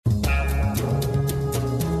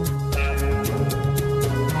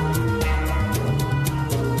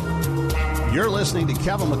You're listening to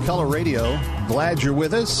Kevin McCullough Radio. Glad you're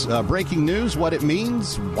with us. Breaking news, what it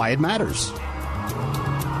means, why it matters. Kevin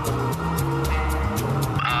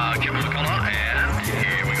McCullough, and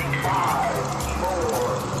here we go. 5,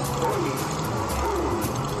 4, 3,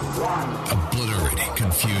 2, 1. Obliterating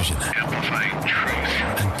confusion. Amplifying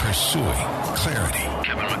truth. And pursuing clarity.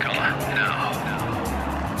 Kevin McCullough, now.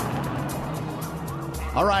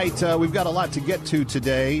 All right, we've got a lot to get to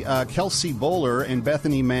today. Kelsey Bolar and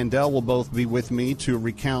Bethany Mandel will both be with me to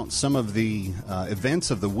recount some of the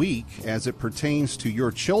events of the week as it pertains to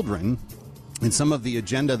your children and some of the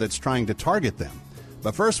agenda that's trying to target them.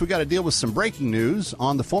 But first, we got to deal with some breaking news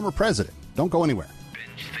on the former president. Don't go anywhere.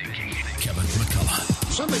 Kevin McCullough.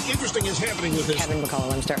 Something interesting is happening with this. Kevin McCullough,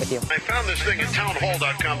 let me start with you. I found this thing at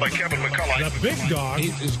townhall.com by Kevin McCullough. The big dog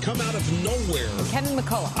has come out of nowhere. Kevin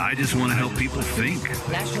McCullough. I just want to help people think.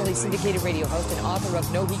 Nationally syndicated radio host and author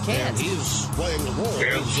of No He Can't. And he's playing the role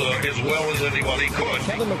as well as anybody could.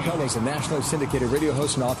 Kevin McCullough is a nationally syndicated radio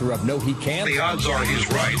host and author of No He Can't. The odds are he's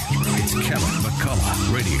right. It's Kevin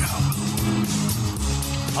McCullough Radio.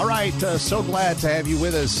 All right, so glad to have you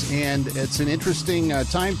with us, and it's an interesting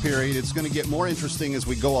time period. It's going to get more interesting as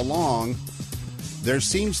we go along. There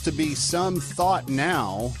seems to be some thought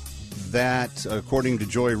now that, according to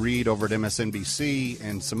Joy Reid over at MSNBC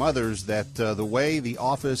and some others, that the way the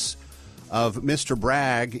office of Mr.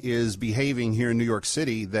 Bragg is behaving here in New York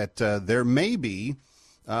City, that there may be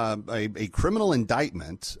a criminal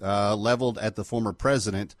indictment leveled at the former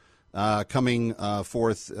president coming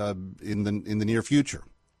forth in the near future.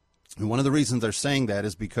 And one of the reasons they're saying that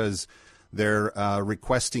is because they're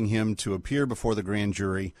requesting him to appear before the grand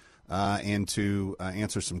jury and to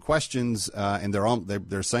answer some questions. And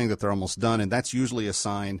they're saying that they're almost done, and that's usually a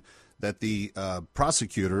sign that the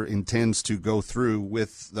prosecutor intends to go through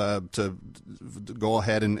with to go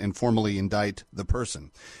ahead and formally indict the person.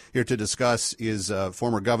 Here to discuss is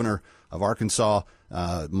former governor of Arkansas,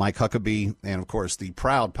 Mike Huckabee, and, of course, the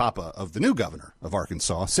proud papa of the new governor of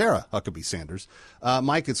Arkansas, Sarah Huckabee Sanders.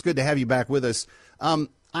 Mike, it's good to have you back with us.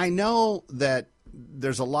 I know that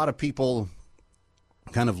there's a lot of people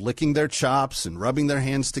kind of licking their chops and rubbing their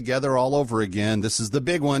hands together all over again. This is the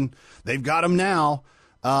big one. They've got him now.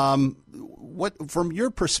 What, from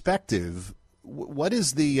your perspective, what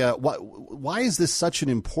is the why is this such an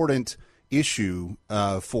important issue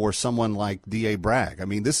for someone like D.A. Bragg? I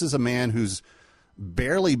mean, this is a man who's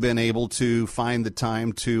barely been able to find the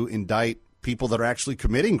time to indict people that are actually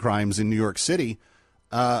committing crimes in New York City.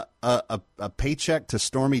 A paycheck to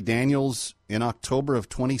Stormy Daniels in October of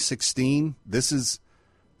 2016. This is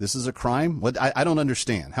a crime? What I don't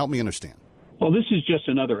understand. Help me understand. Well, this is just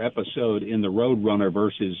another episode in the Roadrunner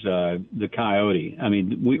versus the Coyote. I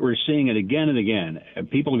mean, we're seeing it again and again.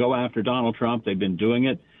 People go after Donald Trump. They've been doing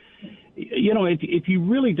it. You know, if you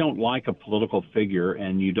really don't like a political figure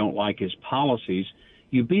and you don't like his policies,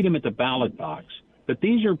 you beat him at the ballot box. But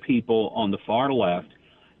these are people on the far left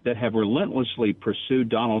that have relentlessly pursued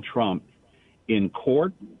Donald Trump in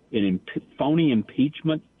court, in phony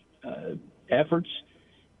impeachment efforts.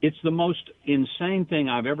 It's the most insane thing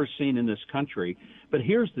I've ever seen in this country. But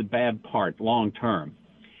here's the bad part long term.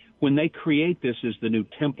 When they create this as the new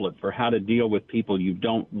template for how to deal with people you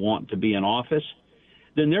don't want to be in office,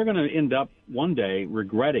 then they're going to end up one day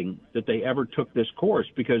regretting that they ever took this course.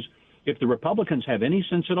 Because if the Republicans have any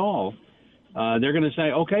sense at all, they're going to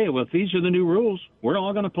say, okay, well, if these are the new rules, we're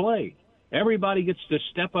all going to play. Everybody gets to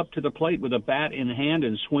step up to the plate with a bat in hand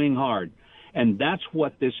and swing hard. And that's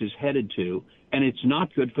what this is headed to, and it's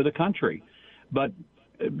not good for the country. But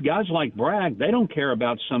guys like Bragg, they don't care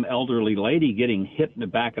about some elderly lady getting hit in the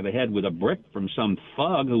back of the head with a brick from some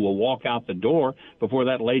thug who will walk out the door before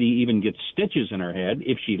that lady even gets stitches in her head,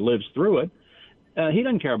 if she lives through it. He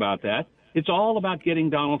doesn't care about that. It's all about getting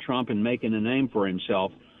Donald Trump and making a name for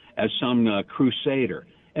himself as some crusader.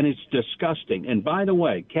 And it's disgusting. And by the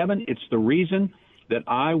way, Kevin, it's the reason that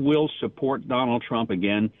I will support Donald Trump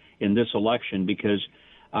again in this election, because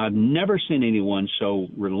I've never seen anyone so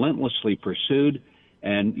relentlessly pursued.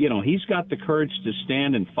 And, you know, he's got the courage to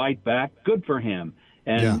stand and fight back. Good for him.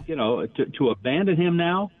 And, you know, to abandon him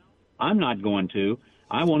now, I'm not going to.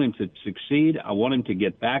 I want him to succeed. I want him to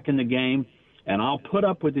get back in the game. And I'll put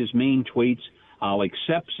up with his mean tweets. I'll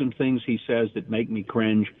accept some things he says that make me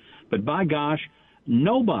cringe. But by gosh,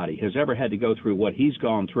 nobody has ever had to go through what he's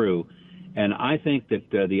gone through. And I think that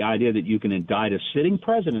the idea that you can indict a sitting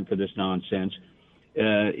president for this nonsense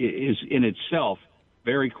is in itself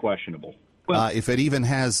very questionable. Well, if it even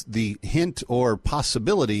has the hint or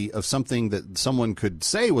possibility of something that someone could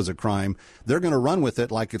say was a crime, they're going to run with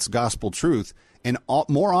it like it's gospel truth. And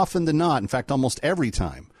more often than not, in fact, almost every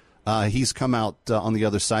time, he's come out on the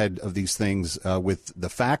other side of these things with the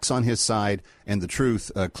facts on his side and the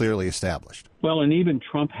truth clearly established. Well, and even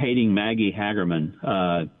Trump-hating Maggie Haberman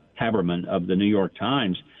of the New York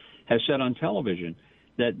Times has said on television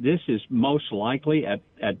that this is most likely,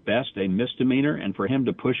 at best, a misdemeanor, and for him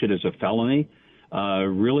to push it as a felony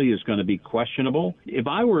really is going to be questionable. If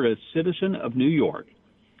I were a citizen of New York,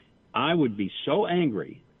 I would be so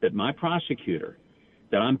angry that my prosecutor,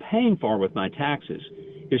 that I'm paying for with my taxes,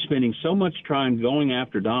 is spending so much time going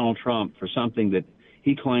after Donald Trump for something that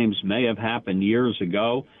he claims may have happened years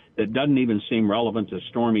ago that doesn't even seem relevant to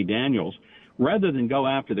Stormy Daniels, rather than go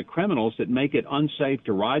after the criminals that make it unsafe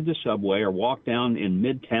to ride the subway or walk down in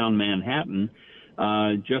Midtown Manhattan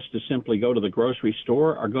just to simply go to the grocery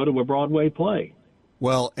store or go to a Broadway play.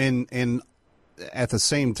 Well, and at the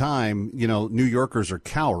same time, you know, New Yorkers are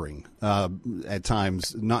cowering at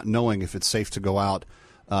times, not knowing if it's safe to go out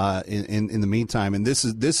in the meantime. And this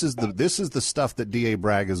is the stuff that D.A.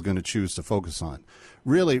 Bragg is going to choose to focus on.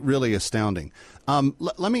 Really, really astounding.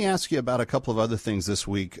 Let me ask you about a couple of other things this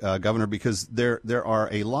week, Governor, because there are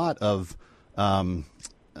a lot of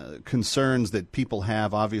concerns that people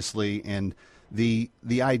have, obviously, and the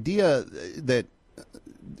idea that.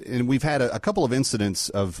 And we've had a couple of incidents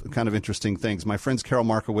of kind of interesting things. My friends Carol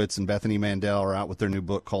Markowitz and Bethany Mandel are out with their new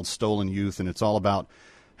book called Stolen Youth, and it's all about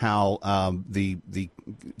how the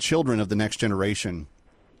children of the next generation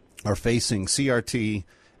are facing CRT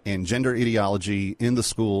and gender ideology in the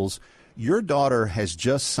schools. Your daughter has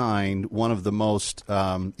just signed one of the most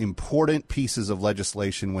important pieces of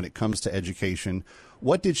legislation when it comes to education.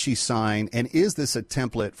 What did she sign, and is this a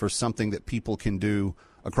template for something that people can do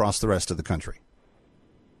across the rest of the country?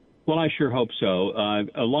 Well, I sure hope so.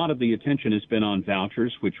 A lot of the attention has been on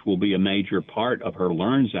vouchers, which will be a major part of her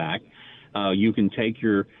LEARNS Act. You can take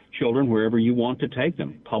your children wherever you want to take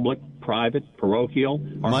them, public, private, parochial,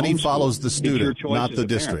 or money homeschool. Follows the student, not the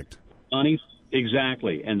district. Money,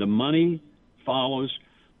 exactly. And the money follows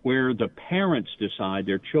where the parents decide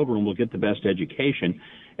their children will get the best education.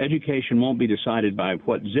 Education won't be decided by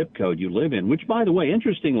what zip code you live in, which, by the way,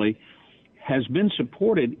 interestingly, has been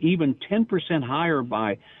supported even 10% higher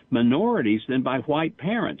by minorities than by white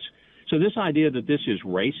parents. So this idea that this is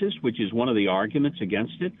racist, which is one of the arguments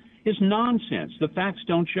against it, is nonsense. The facts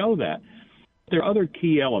don't show that. There are other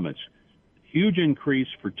key elements. Huge increase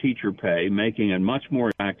for teacher pay, making it much more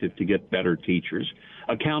attractive to get better teachers.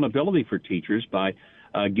 Accountability for teachers by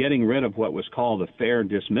getting rid of what was called the Fair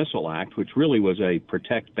Dismissal Act, which really was a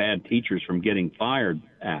protect bad teachers from getting fired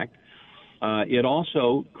act. It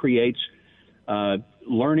also creates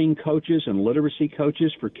learning coaches and literacy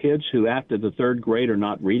coaches for kids who after the third grade are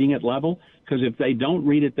not reading at level, because if they don't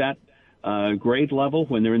read at that grade level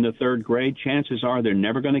when they're in the third grade, chances are they're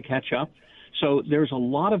never going to catch up. So there's a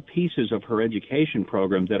lot of pieces of her education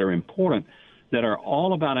program that are important, that are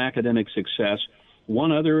all about academic success.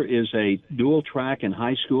 One other is a dual track in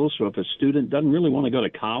high school, so if a student doesn't really want to go to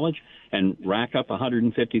college and rack up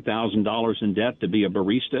 $150,000 in debt to be a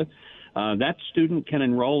barista, that student can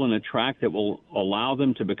enroll in a track that will allow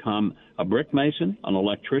them to become a brick mason, an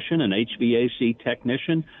electrician, an HVAC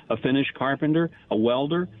technician, a finish carpenter, a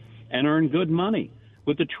welder, and earn good money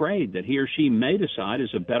with a trade that he or she may decide is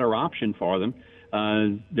a better option for them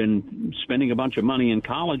than spending a bunch of money in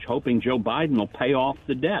college hoping Joe Biden will pay off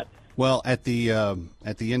the debt. Well, at the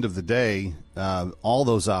end of the day, all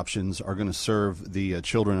those options are going to serve the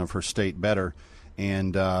children of her state better.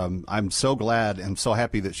 And I'm so glad and so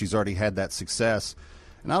happy that she's already had that success.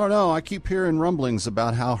 And I don't know, I keep hearing rumblings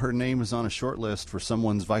about how her name is on a short list for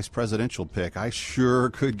someone's vice presidential pick. I sure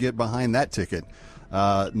could get behind that ticket.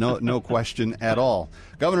 No question at all.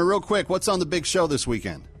 Governor, real quick, what's on the big show this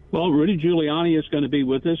weekend? Well, Rudy Giuliani is going to be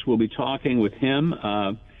with us. We'll be talking with him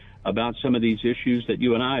about some of these issues that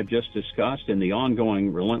you and I have just discussed in the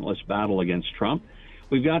ongoing relentless battle against Trump.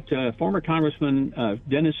 We've got former Congressman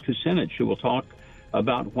Dennis Kucinich, who will talk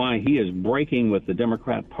about why he is breaking with the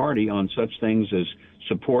Democrat Party on such things as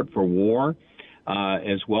support for war,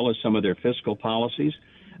 as well as some of their fiscal policies.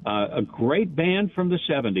 A great band from the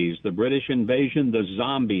 70s, the British Invasion, the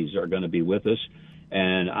Zombies, are going to be with us.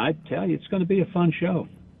 And I tell you, it's going to be a fun show.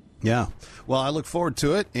 Yeah. Well, I look forward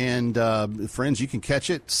to it. And, friends, you can catch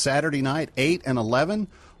it Saturday night, 8 and 11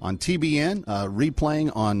 on TBN,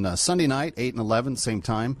 replaying on Sunday night, 8 and 11, same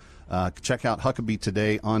time. Check out Huckabee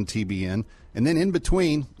Today on TBN. And then in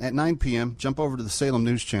between, at 9 p.m., jump over to the Salem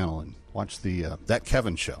News Channel and watch the That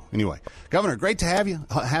Kevin Show. Anyway, Governor, great to have you.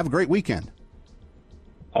 Have a great weekend.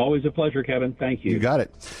 Always a pleasure, Kevin. Thank you. You got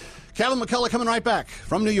it. Kevin McCullough coming right back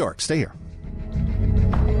from New York. Stay here.